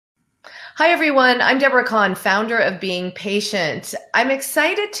Hi, everyone. I'm Deborah Kahn, founder of Being Patient. I'm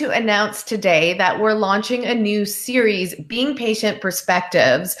excited to announce today that we're launching a new series, Being Patient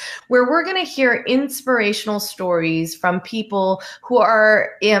Perspectives, where we're going to hear inspirational stories from people who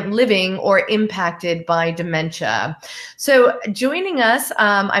are living or impacted by dementia. So, joining us,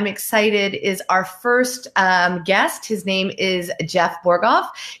 I'm excited, is our first guest. His name is Jeff Borgoff.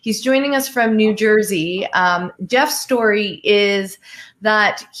 He's joining us from New Jersey. Jeff's story is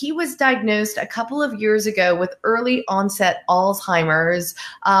that he was diagnosed a couple of years ago with early onset Alzheimer's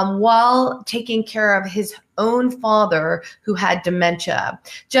while taking care of his own father who had dementia.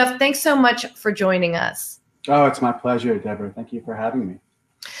 Jeff, thanks so much for joining us. Oh, it's my pleasure, Deborah. Thank you for having me.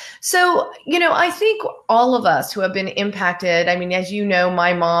 So, I think all of us who have been impacted, I mean, as you know,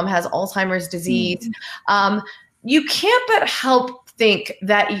 my mom has Alzheimer's disease. You can't but help think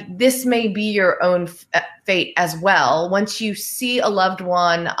that this may be your own fate as well. Once you see a loved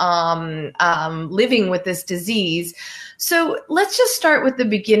one living with this disease. So let's just start with the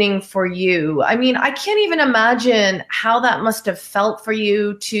beginning for you. I mean, I can't even imagine how that must have felt for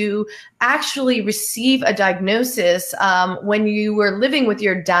you to actually receive a diagnosis when you were living with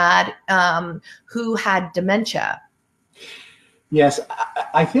your dad who had dementia. Yes,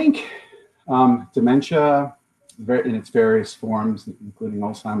 I think dementia in its various forms, including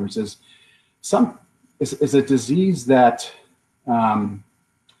Alzheimer's, is a disease that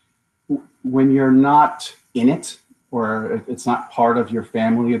when you're not in it, or it's not part of your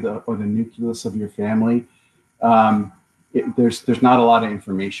family or the nucleus of your family, there's not a lot of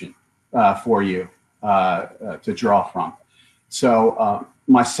information for you to draw from. So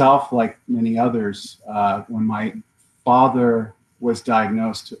myself, like many others, when my father was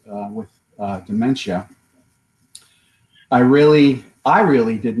diagnosed with dementia, I really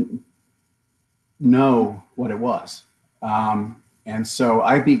didn't know what it was, and so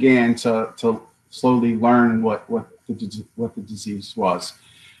I began to slowly learn what the disease was.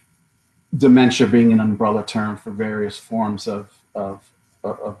 Dementia being an umbrella term for various forms of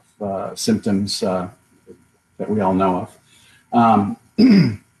symptoms that we all know of.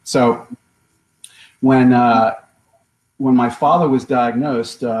 So when my father was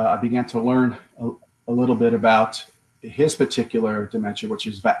diagnosed, I began to learn a little bit about his particular dementia, which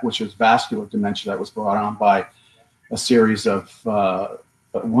is vascular dementia that was brought on by a series of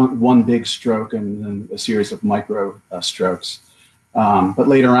one big stroke and then a series of micro strokes. But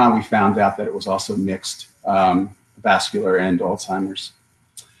later on, we found out that it was also mixed vascular and Alzheimer's.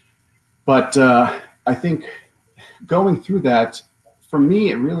 But I think going through that, for me,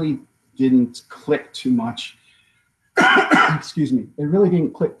 it really didn't click too much. Excuse me. It really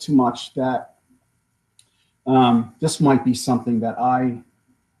didn't click too much that this might be something that I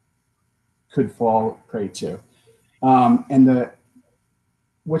could fall prey to.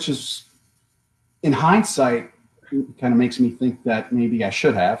 Which is, in hindsight, kind of makes me think that maybe I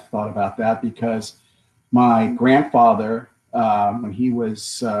should have thought about that, because my grandfather, when he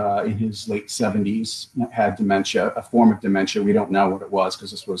was in his late 70s, had dementia, a form of dementia. We don't know what it was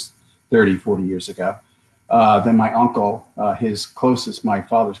because this was 30, 40 years ago. Then my uncle, my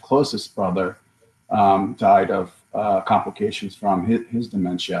father's closest brother, died of complications from his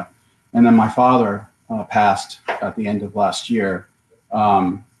dementia. And then my father passed at the end of last year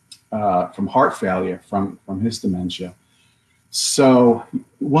from heart failure from his dementia. So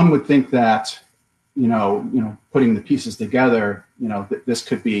one would think that, putting the pieces together, this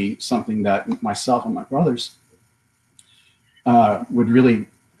could be something that myself and my brothers would really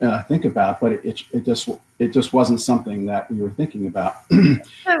think about, but it just wasn't something that we were thinking about.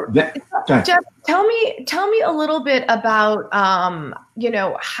 So, Jeff, tell me a little bit about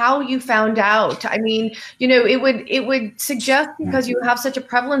how you found out. I mean, it would suggest, because you have such a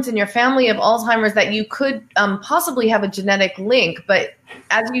prevalence in your family of Alzheimer's, that you could possibly have a genetic link, but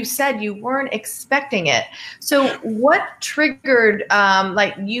as you said, you weren't expecting it. So what triggered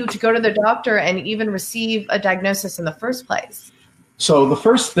you to go to the doctor and even receive a diagnosis in the first place? So the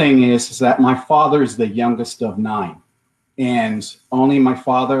first thing is that my father is the youngest of 9, and only my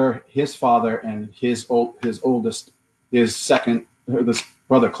father, his father, and his brother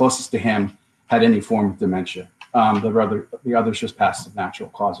closest to him had any form of dementia. The others just passed of natural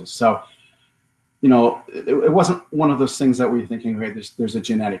causes. So, it wasn't one of those things that we're thinking, okay, there's a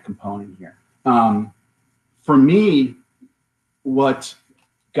genetic component here. For me, what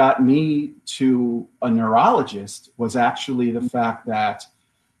got me to a neurologist was actually the fact that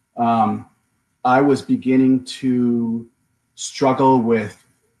I was beginning to struggle with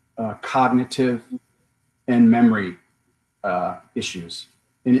cognitive and memory issues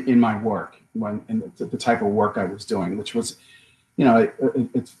in my work, and the type of work I was doing, which was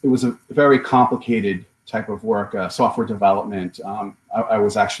it was a very complicated type of work, software development. I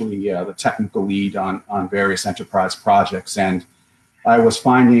was actually the technical lead on various enterprise projects, and I was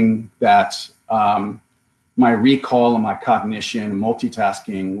finding that my recall and my cognition,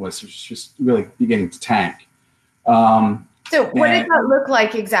 multitasking was just really beginning to tank. So what did that look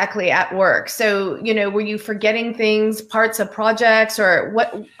like exactly at work? So, were you forgetting things, parts of projects, or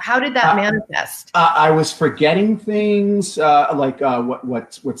how did that manifest? I was forgetting things, like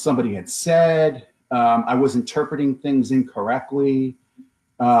what somebody had said. I was interpreting things incorrectly.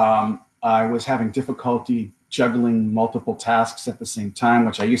 I was having difficulty juggling multiple tasks at the same time,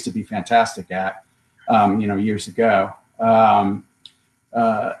 which I used to be fantastic at, years ago.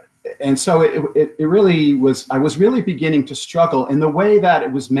 And so it really was, I was really beginning to struggle. And the way that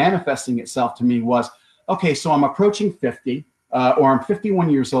it was manifesting itself to me was, okay, so I'm approaching 50, or I'm 51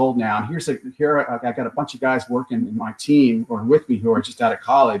 years old now. And here I got a bunch of guys working in my team or with me who are just out of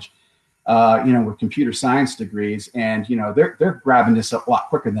college, with computer science degrees. And, they're grabbing this up a lot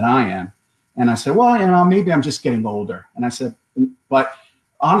quicker than I am. And I said, well, maybe I'm just getting older. And I said, but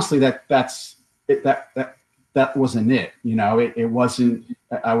honestly, that wasn't it. It wasn't.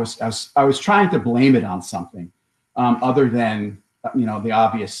 I was trying to blame it on something other than the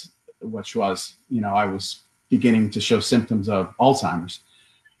obvious, which was I was beginning to show symptoms of Alzheimer's.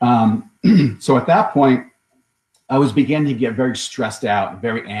 So at that point, I was beginning to get very stressed out and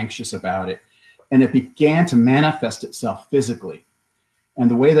very anxious about it, and it began to manifest itself physically. And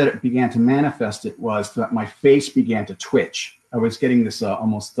the way that it began to manifest it was that my face began to twitch. I was getting this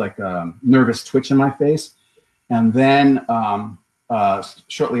almost like a nervous twitch in my face. And then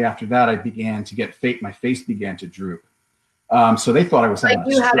shortly after that, I began to get my face began to droop. So they thought I was having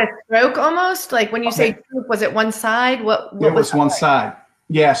you had a stroke almost? Like when you say droop, was it one side? What it was one side.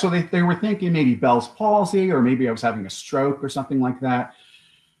 Yeah, so they were thinking maybe Bell's palsy, or maybe I was having a stroke or something like that.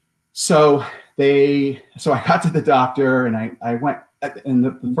 So I got to the doctor, and I went, and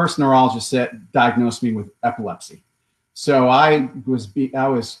the first neurologist diagnosed me with epilepsy. So I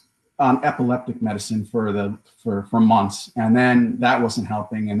was on epileptic medicine for months, and then that wasn't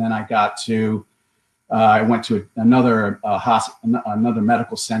helping. And then I went to another another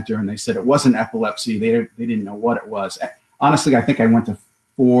medical center, and they said it wasn't epilepsy. They didn't know what it was. Honestly, I think I went to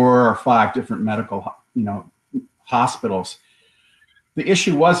 4 or 5 different medical hospitals. The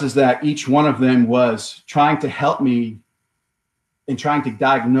issue is that each one of them was trying to help me and trying to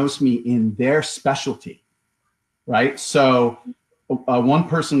diagnose me in their specialty, right? So one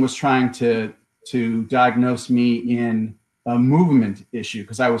person was trying to diagnose me in a movement issue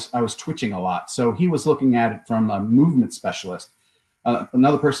because I was twitching a lot. So he was looking at it from a movement specialist.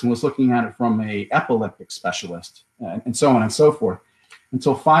 Another person was looking at it from a epileptic specialist, and so on and so forth.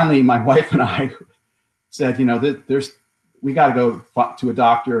 Until finally, my wife and I said, we got to go to a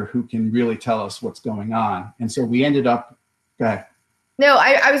doctor who can really tell us what's going on. And so we ended up. Go ahead. No,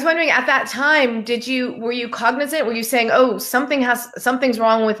 I was wondering at that time, were you cognizant? Were you saying, oh, something's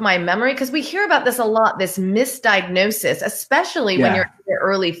wrong with my memory? Because we hear about this a lot, this misdiagnosis, especially when you're in your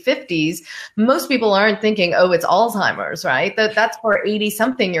early 50s. Most people aren't thinking, oh, it's Alzheimer's, right? That's for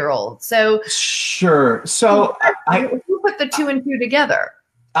 80-something-year-olds. So sure. So who put the 2 and 2 together?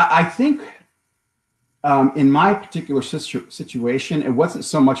 I think in my particular situation, it wasn't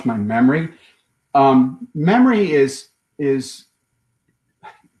so much my memory. Memory is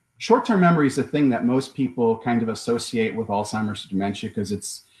short-term memory is a thing that most people kind of associate with Alzheimer's dementia because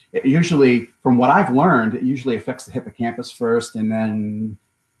it usually, from what I've learned, it usually affects the hippocampus first, and then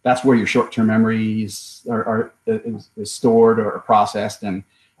that's where your short-term memories is stored or processed, and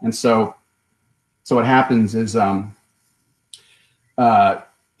so what happens is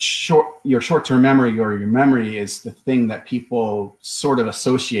your short-term memory or your memory is the thing that people sort of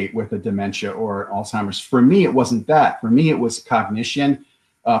associate with a dementia or Alzheimer's. For me, it wasn't that. For me, it was cognition.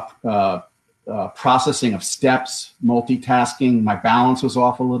 Processing of steps, multitasking. My balance was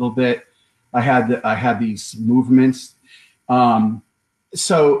off a little bit. I had these movements.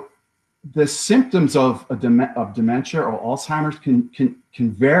 So the symptoms of dementia or Alzheimer's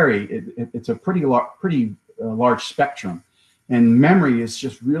can vary. It's a pretty large spectrum, and memory is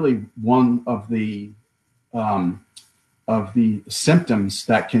just really one of the symptoms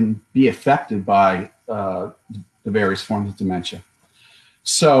that can be affected by the various forms of dementia.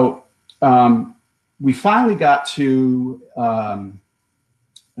 So we finally got to the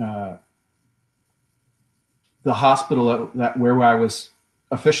hospital where I was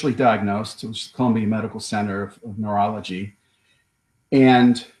officially diagnosed. It was Columbia Medical Center of Neurology.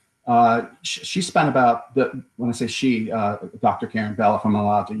 And she spent about, when I say she, Dr. Karen Bell, if I'm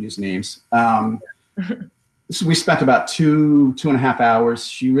allowed to use names, So we spent about 2.5 hours.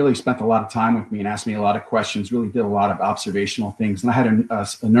 She really spent a lot of time with me and asked me a lot of questions, really did a lot of observational things. And I had a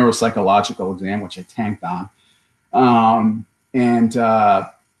neuropsychological exam, which I tanked on.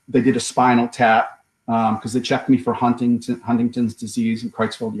 They did a spinal tap because they checked me for Huntington's disease and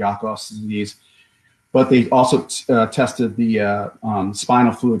Creutzfeldt-Jakob's disease. But they also tested the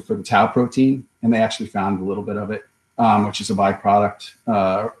spinal fluid for the tau protein, and they actually found a little bit of it, which is a byproduct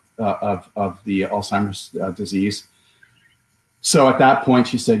of the Alzheimer's disease. So at that point,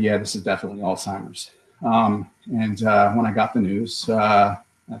 she said, yeah, this is definitely Alzheimer's. When I got the news,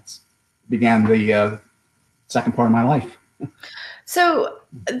 that's began the second part of my life. So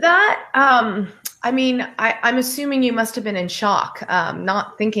that, I mean, I'm assuming you must have been in shock,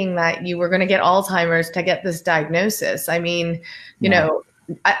 not thinking that you were going to get Alzheimer's to get this diagnosis. I mean, you know,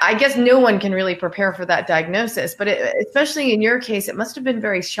 I guess no one can really prepare for that diagnosis, but especially in your case, it must have been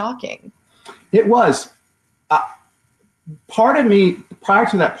very shocking. It was. Part of me, prior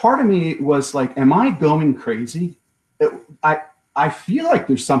to that, part of me was like, am I going crazy? I feel like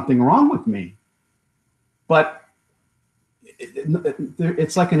there's something wrong with me. But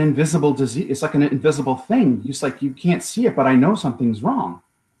it's like an invisible disease. It's like an invisible thing. Just like you can't see it, but I know something's wrong.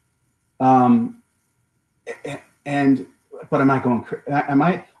 But am I going?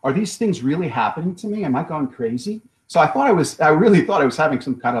 Are these things really happening to me? Am I going crazy? So I really thought I was having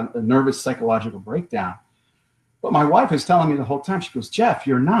some kind of a nervous psychological breakdown. But my wife is telling me the whole time. She goes, Jeff,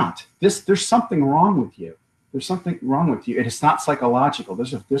 you're not. There's something wrong with you. There's something wrong with you. It's not psychological.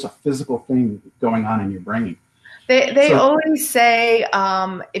 There's a physical thing going on in your brain. They always say,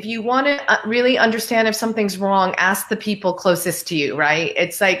 if you want to really understand if something's wrong, ask the people closest to you, right?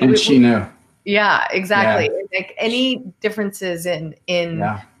 It's like, and she knew. Yeah, exactly. Yeah. Like any differences in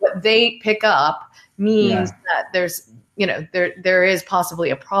what they pick up means that there's, you know, there is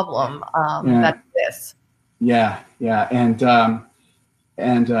possibly a problem that exists. Yeah.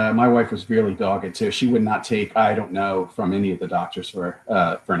 And my wife was really dogged too. She would not take "I don't know" from any of the doctors for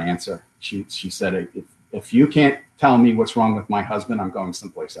an answer. She said, if you can't tell me what's wrong with my husband, I'm going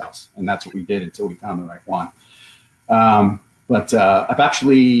someplace else. And that's what we did until we found the right one. But I've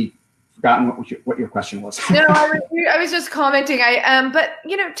actually forgotten what your question was. No, I was just commenting. But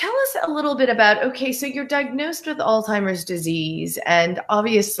you know, tell us a little bit about. Okay, so you're diagnosed with Alzheimer's disease, and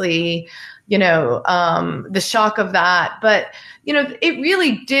obviously, you know, the shock of that. But you know, it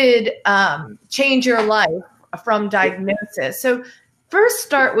really did change your life from diagnosis. So first,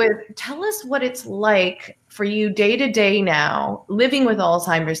 start with tell us what it's like for you day to day now living with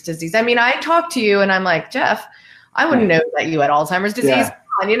Alzheimer's disease. I mean, I talk to you, and I'm like, Jeff, I wouldn't know that you had Alzheimer's disease. Yeah.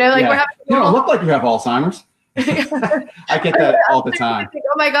 You know, like we're having. You don't look like you have Alzheimer's. I get that all the time. Think,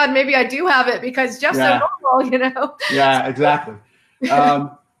 oh my God, maybe I do have it because Jeff's so normal, you know. Yeah, exactly.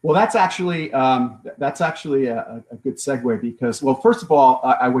 Well, that's actually a good segue because, well, first of all,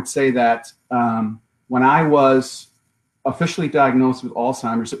 I would say that when I was officially diagnosed with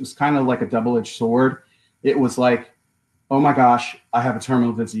Alzheimer's, it was kind of like a double-edged sword. It was like, oh my gosh, I have a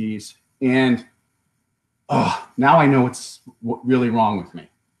terminal disease, and now I know what's really wrong with me,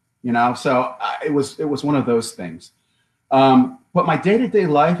 you know. So it was one of those things. But my day-to-day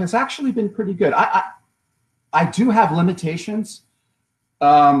life has actually been pretty good. I do have limitations.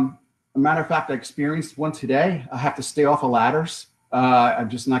 A matter of fact, I experienced one today. I have to stay off of ladders. I'm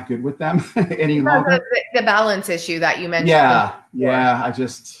just not good with them any longer. The balance issue that you mentioned. Yeah. I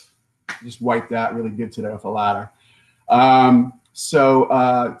just wiped that really good today off a ladder. So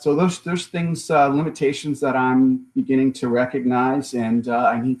there's things, limitations that I'm beginning to recognize, and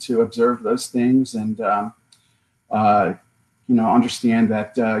I need to observe those things and, understand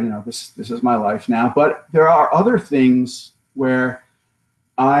that, this is my life now. But there are other things where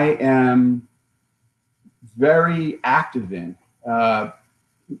I am very active in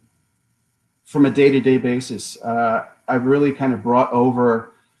from a day-to-day basis. I've really kind of brought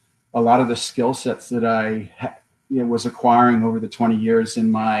over a lot of the skill sets that I was acquiring over the 20 years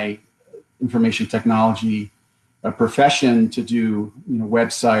in my information technology profession to do,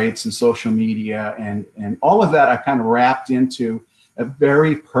 websites and social media and all of that. I kind of wrapped into a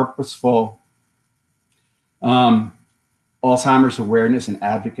very purposeful Alzheimer's awareness and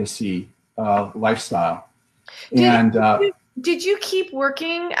advocacy lifestyle. Did you keep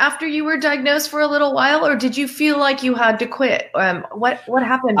working after you were diagnosed for a little while, or did you feel like you had to quit? What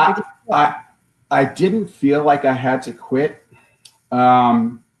happened? I didn't feel like I had to quit,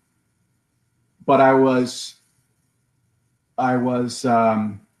 but I was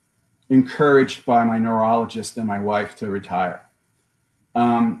encouraged by my neurologist and my wife to retire,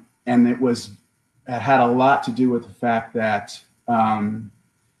 and it had a lot to do with the fact that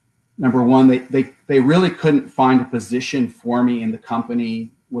number one, they really couldn't find a position for me in the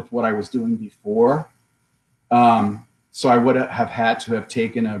company with what I was doing before. So I would have had to have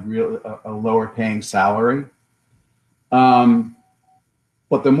taken a lower paying salary.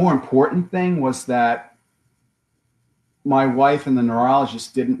 But the more important thing was that my wife and the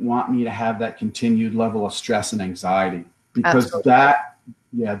neurologist didn't want me to have that continued level of stress and anxiety, because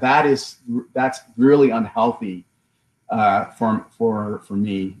that's really unhealthy for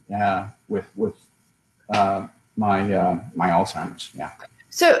me with my Alzheimer's. Yeah.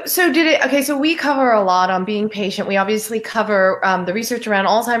 So so we cover a lot on being patient. We obviously cover the research around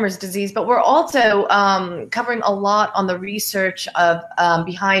Alzheimer's disease, but we're also covering a lot on the research of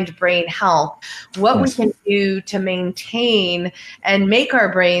behind brain health, what we can do to maintain and make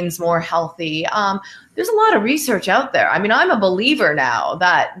our brains more healthy. There's a lot of research out there. I mean, I'm a believer now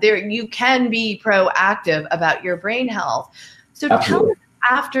that you can be proactive about your brain health. So tell me,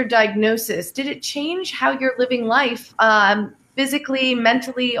 after diagnosis, did it change how you're living life? Physically,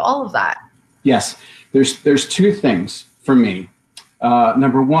 mentally, all of that? Yes, there's two things for me.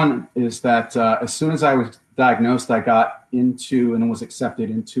 Number one is that as soon as I was diagnosed, I got into and was accepted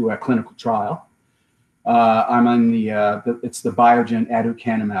into a clinical trial. I'm on it's the Biogen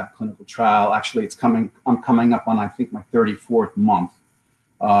aducanumab clinical trial. Actually, I'm coming up on, I think, my 34th month.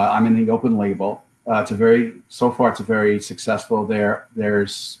 I'm in the open label. So far it's a very successful.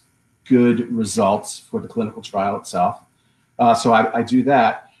 There's good results for the clinical trial itself. So I do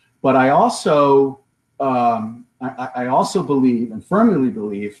that, but I also believe and firmly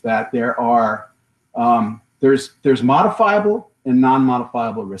believe that there's modifiable and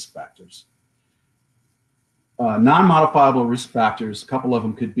non-modifiable risk factors. Non-modifiable risk factors, a couple of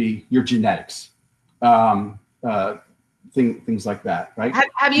them could be your genetics, things like that, right?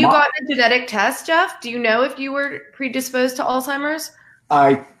 Have you gotten a genetic test, Jeff? Do you know if you were predisposed to Alzheimer's?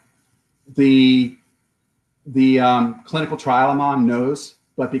 The clinical trial I'm on knows,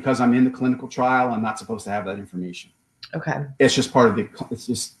 but because I'm in the clinical trial, I'm not supposed to have that information. Okay. It's just part of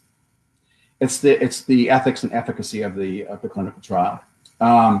it's the ethics and efficacy of the clinical trial.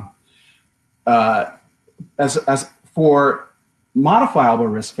 As for modifiable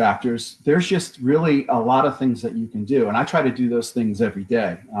risk factors, there's just really a lot of things that you can do, and I try to do those things every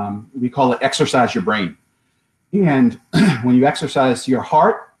day. We call it exercise your brain, and when you exercise your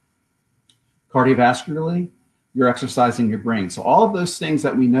heart, cardiovascularly, you're exercising your brain. So all of those things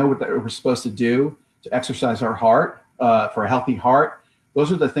that we know that we're supposed to do to exercise our heart, for a healthy heart,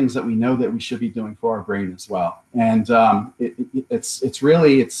 those are the things that we know that we should be doing for our brain as well. And it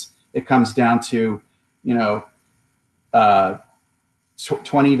comes down to,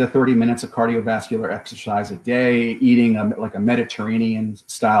 20 to 30 minutes of cardiovascular exercise a day, eating like a Mediterranean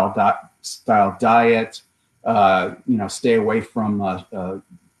style diet, stay away from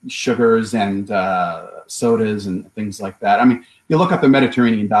sugars and sodas and things like that. I mean, you look up the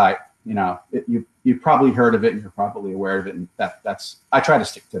Mediterranean diet, you've probably heard of it and you're probably aware of it. And I try to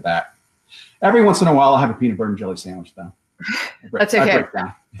stick to that. Every once in a while, I'll have a peanut butter and jelly sandwich though. That's okay.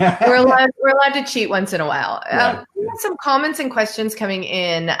 We're allowed to cheat once in a while. Yeah. We have some comments and questions coming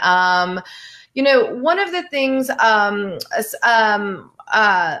in. One of the things that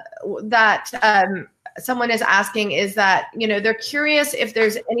someone is asking is that, they're curious if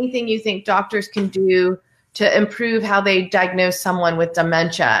there's anything you think doctors can do to improve how they diagnose someone with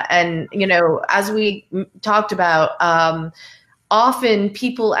dementia. And, as we talked about, often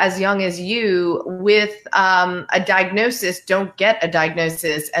people as young as you with a diagnosis don't get a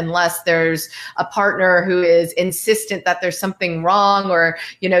diagnosis unless there's a partner who is insistent that there's something wrong, or,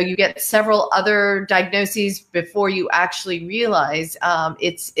 you get several other diagnoses before you actually realize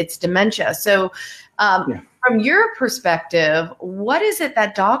it's dementia. So from your perspective, what is it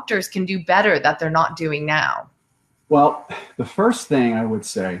that doctors can do better that they're not doing now? Well, the first thing I would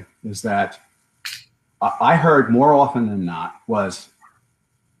say is that I heard more often than not was,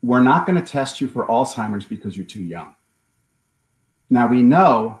 we're not going to test you for Alzheimer's because you're too young. Now we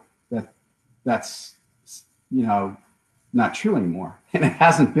know that that's, not true anymore. And it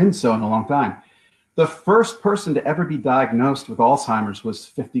hasn't been so in a long time. The first person to ever be diagnosed with Alzheimer's was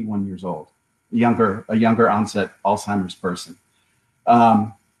 51 years old, a younger onset Alzheimer's person.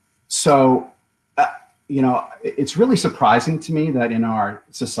 It's really surprising to me that in our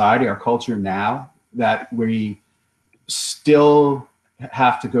society, our culture now, that we still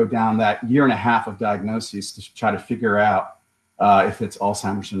have to go down that year and a half of diagnoses to try to figure out if it's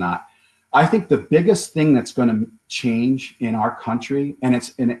Alzheimer's or not. I think the biggest thing that's going to change in our country, and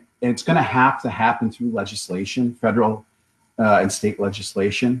it's going to have to happen through legislation, federal and state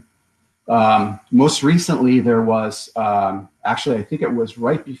legislation, Most recently, there was actually, I think it was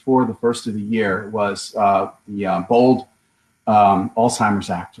right before the first of the year, was the BOLD Alzheimer's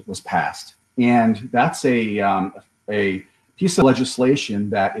Act was passed, and that's a piece of legislation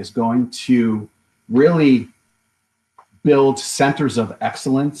that is going to really build centers of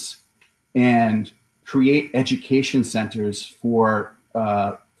excellence and create education centers for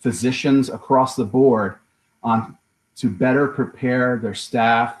physicians across the board to better prepare their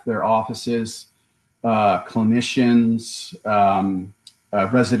staff, their offices, clinicians,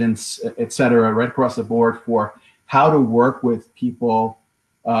 residents, et cetera, right across the board for how to work with people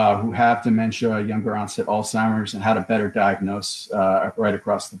who have dementia, younger onset Alzheimer's, and how to better diagnose right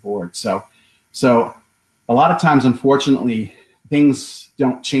across the board. So a lot of times, unfortunately, things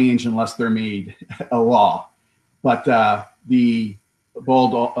don't change unless they're made a law. But the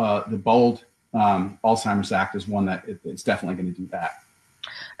BOLD Alzheimer's Act is one that it's definitely going to do that.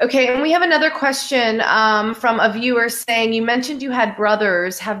 Okay, and we have another question from a viewer saying, you mentioned you had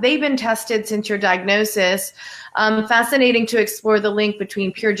brothers. Have they been tested since your diagnosis? Fascinating to explore the link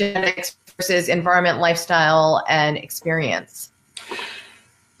between pure genetics versus environment, lifestyle, and experience.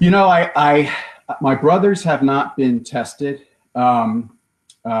 You know, my brothers have not been tested. My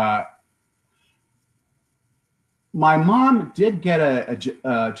mom did get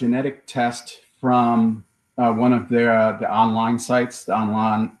a genetic test from one of the online sites, the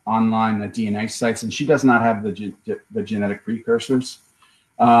online DNA sites, and she does not have the genetic precursors.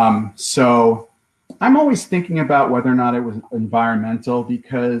 So I'm always thinking about whether or not it was environmental,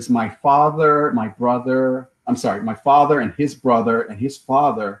 because my father and his brother and his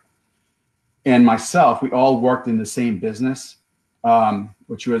father and myself, we all worked in the same business,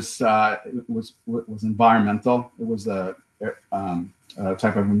 which was environmental. It was a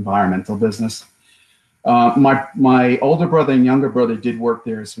type of environmental business. My older brother and younger brother did work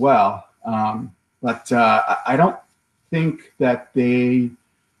there as well, but I don't think that they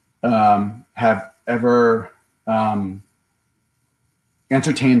have ever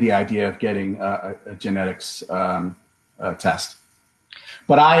entertained the idea of getting a genetics test.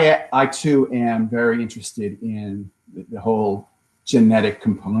 But I too am very interested in the whole genetic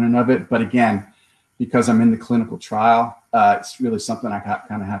component of it. But again, because I'm in the clinical trial, it's really something I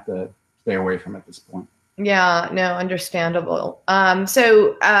kind of have to stay away from at this point. Yeah, no, understandable.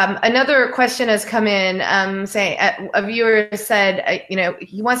 So another question has come in saying a viewer said,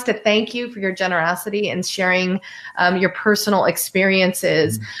 he wants to thank you for your generosity and sharing your personal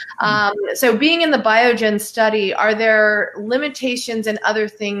experiences. So being in the Biogen study, are there limitations and other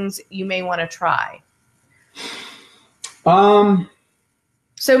things you may want to try?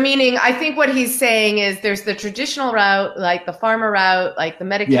 So meaning, I think what he's saying is there's the traditional route, like the pharma route, like the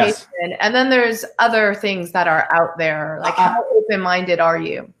medication, yes. And then there's other things that are out there. Like how open-minded are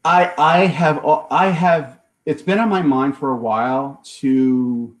you? I have, it's been on my mind for a while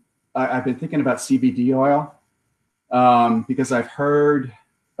I've been thinking about CBD oil because I've heard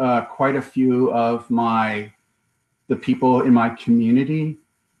quite a few of the people in my community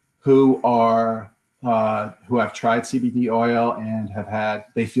who have tried CBD oil and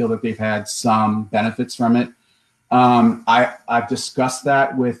they feel that they've had some benefits from it. I've discussed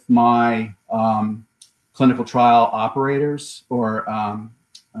that with my clinical trial operators or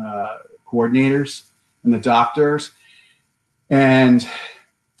coordinators and the doctors. And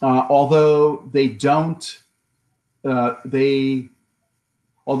although they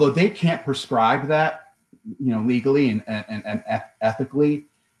can't prescribe that, legally and ethically,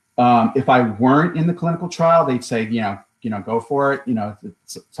 if I weren't in the clinical trial, they'd say, go for it.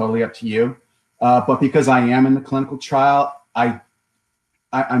 It's totally up to you. But because I am in the clinical trial,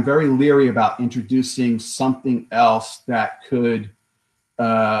 I'm very leery about introducing something else that could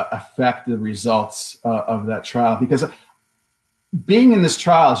affect the results of that trial. Because being in this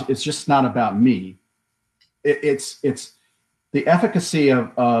trial, it's just not about me. It's the efficacy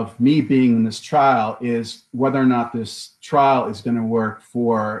of me being in this trial is whether or not this trial is going to work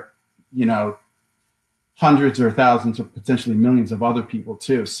for, hundreds or thousands or potentially millions of other people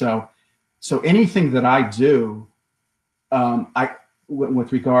too. So anything that I do,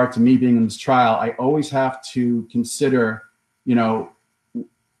 with regard to me being in this trial, I always have to consider,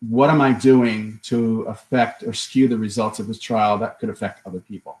 what am I doing to affect or skew the results of this trial that could affect other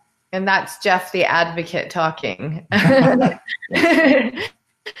people? And that's Jeff, the advocate, talking.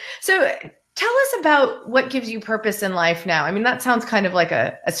 So tell us about what gives you purpose in life now. I mean, that sounds kind of like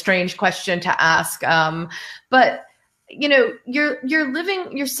a strange question to ask, but you're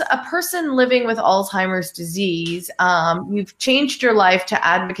a person living with Alzheimer's disease. You've changed your life to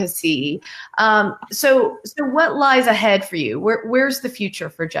advocacy. So what lies ahead for you? Where's the future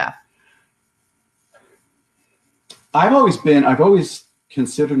for Jeff? I've always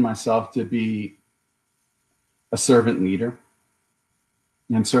considered myself to be a servant leader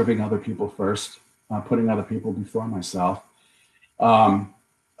and serving other people first, putting other people before myself. Um,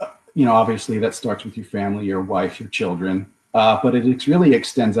 Obviously that starts with your family, your wife, your children, but it really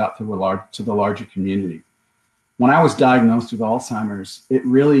extends out to the larger community. When I was diagnosed with Alzheimer's,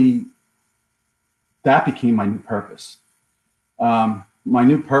 that became my new purpose. My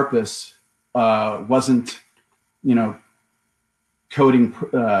new purpose wasn't, coding,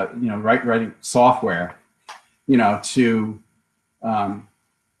 writing software, to,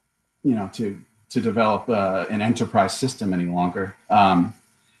 to develop an enterprise system any longer.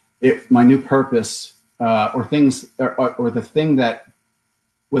 My new purpose, or the thing that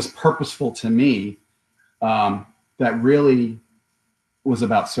was purposeful to me, that really was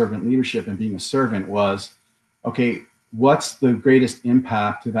about servant leadership and being a servant was, okay, what's the greatest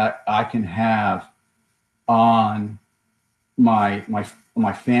impact that I can have on my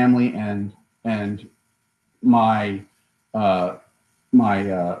family and my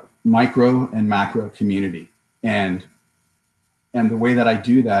micro and macro community, and the way that I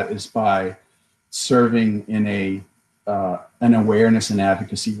do that is by serving in an awareness and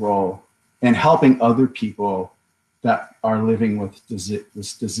advocacy role and helping other people that are living with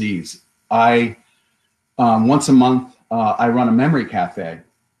this disease. I once a month I run a memory cafe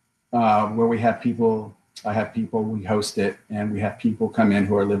where we host it, and we have people come in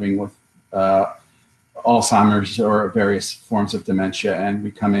who are living with Alzheimer's or various forms of dementia, and we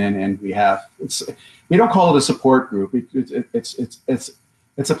come in and we don't call it a support group.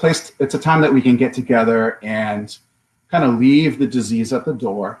 It's a place, it's a time that we can get together and kind of leave the disease at the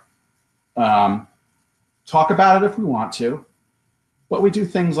door, talk about it if we want to, but we do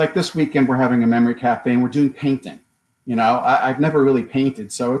things like this weekend we're having a memory cafe and we're doing painting. I've never really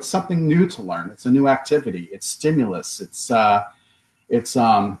painted, so it's something new to learn. It's a new activity. It's stimulus.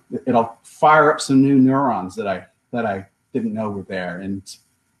 It'll fire up some new neurons that I didn't know were there, and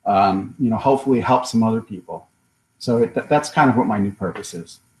hopefully help some other people. So that's kind of what my new purpose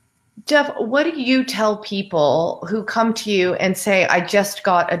is. Jeff, what do you tell people who come to you and say, I just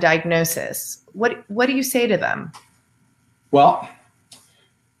got a diagnosis? What do you say to them? Well,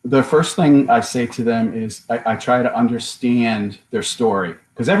 the first thing I say to them is I try to understand their story,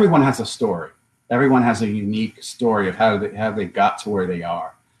 because everyone has a story. Everyone has a unique story of how they got to where they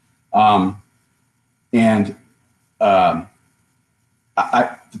are.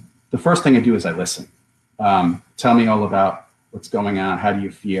 The first thing I do is I listen. Tell me all about what's going on. How do you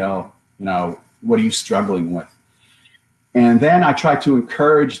feel? What are you struggling with? And then I try to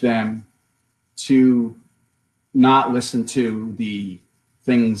encourage them to not listen to the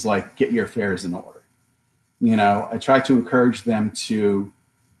things like get your affairs in order. I try to encourage them to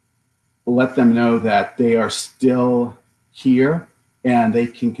let them know that they are still here and they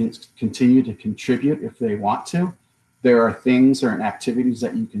can continue to contribute if they want to. There are things or activities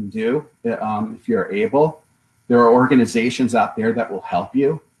that you can do if you're able. There are organizations out there that will help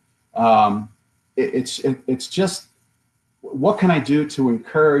you. It's just, what can I do to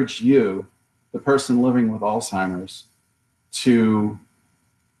encourage you, the person living with Alzheimer's, to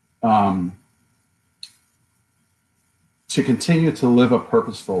continue to live a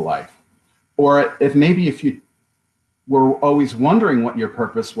purposeful life? Or if you were always wondering what your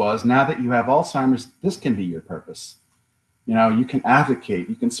purpose was, now that you have Alzheimer's, this can be your purpose. You can advocate,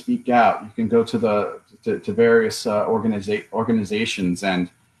 you can speak out, you can go to various organizations and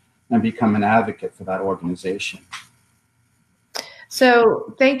become an advocate for that organization.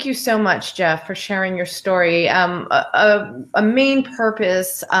 So thank you so much, Jeff, for sharing your story. A main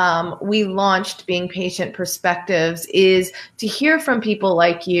purpose we launched Being Patient Perspectives is to hear from people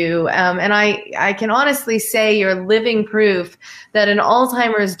like you. And I can honestly say you're living proof that an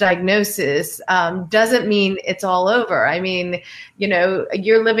Alzheimer's diagnosis doesn't mean it's all over. I mean,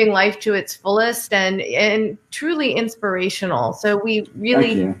 you're living life to its fullest and truly inspirational. So we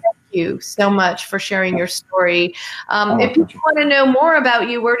really thank you so much for sharing your story. If people want to know more about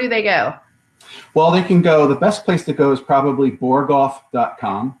you, where do they go? Well, they can go, the best place to go is probably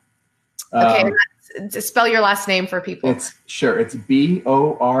borghoff.com. Okay, spell your last name for people. It's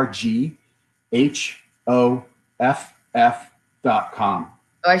BORGHOFF.com.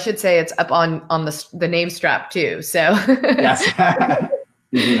 Oh, I should say it's up on the name strap too. So yes.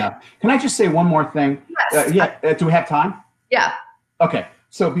 Easy enough. Can I just say one more thing? Yes. Do we have time? Yeah. Okay.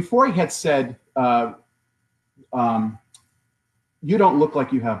 So before he had said, you don't look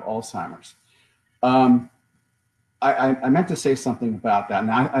like you have Alzheimer's. I meant to say something about that.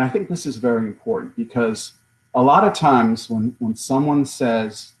 And I think this is very important, because a lot of times when someone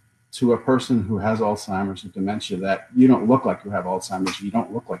says to a person who has Alzheimer's or dementia that you don't look like you have Alzheimer's, you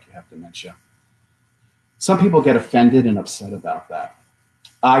don't look like you have dementia. Some people get offended and upset about that.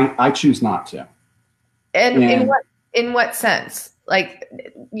 I choose not to. And in what sense? Like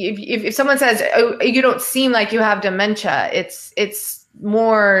if someone says, "Oh, you don't seem like you have dementia," it's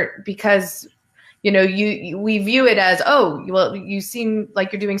more because we view it as, "Oh, well, you seem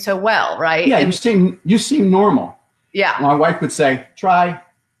like you're doing so well," right? Yeah, you seem normal. Yeah. My wife would say, "Try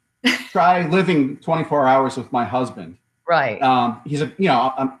living 24 hours with my husband." Right. He's a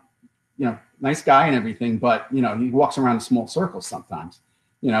nice guy and everything, but he walks around in small circles sometimes.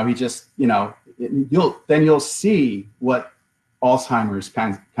 He just you'll see what Alzheimer's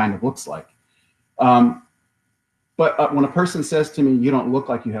kind of looks like. But when a person says to me, "You don't look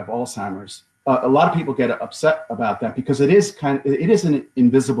like you have Alzheimer's," a lot of people get upset about that because it is an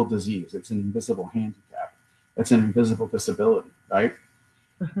invisible disease. It's an invisible handicap. It's an invisible disability, right?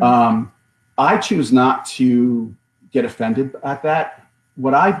 Mm-hmm. I choose not to get offended at that.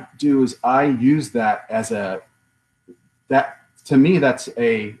 What I do is I use that to me, that's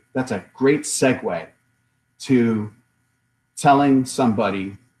a great segue to telling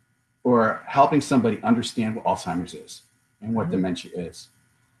somebody or helping somebody understand what Alzheimer's is and what dementia is.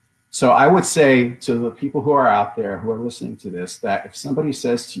 So I would say to the people who are out there who are listening to this, that if somebody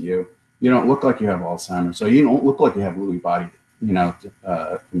says to you, "You don't look like you have Alzheimer's," or "You don't look like you have Lewy body,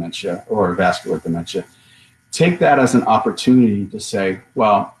 dementia or vascular dementia," take that as an opportunity to say,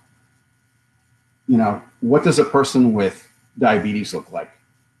 well, what does a person with diabetes look like?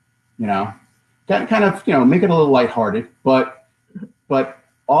 Kind of make it a little lighthearted, but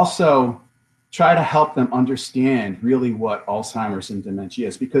also try to help them understand really what Alzheimer's and dementia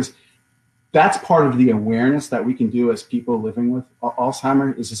is, because that's part of the awareness that we can do as people living with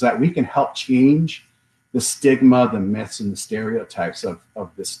Alzheimer's is that we can help change the stigma, the myths, and the stereotypes of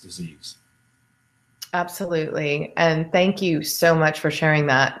this disease. Absolutely. And thank you so much for sharing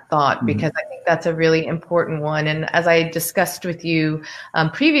that thought, because I think that's a really important one. And as I discussed with you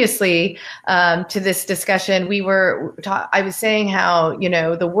previously to this discussion, I was saying how,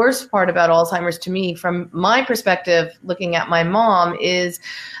 the worst part about Alzheimer's to me, from my perspective, looking at my mom, is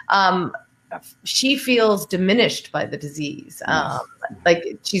she feels diminished by the disease. Yes.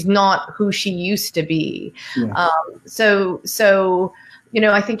 Like she's not who she used to be. Yes. So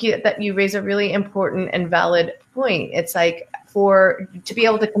I think that you raise a really important and valid point. It's like to be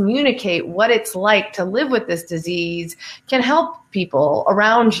able to communicate what it's like to live with this disease can help people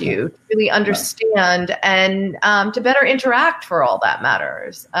around you to really understand and to better interact for all that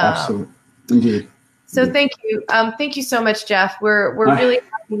matters. Absolutely. Indeed. So thank you. Thank you so much, Jeff. We're really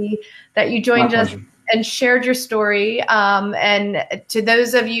happy that you joined us and shared your story. And to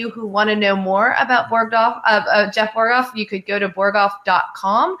those of you who want to know more about Jeff Borghoff, you could go to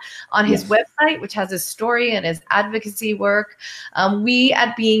borghoff.com on his website, which has his story and his advocacy work. We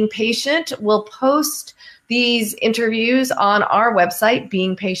at Being Patient will post these interviews on our website,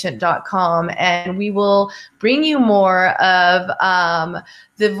 beingpatient.com, and we will bring you more of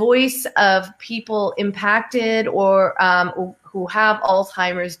the voice of people impacted or who have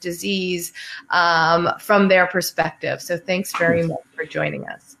Alzheimer's disease from their perspective. So thanks very much for joining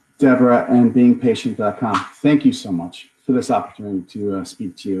us. Deborah and beingpatient.com. Thank you so much for this opportunity to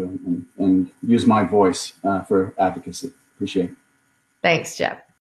speak to you and use my voice for advocacy. Appreciate it. Thanks, Jeff.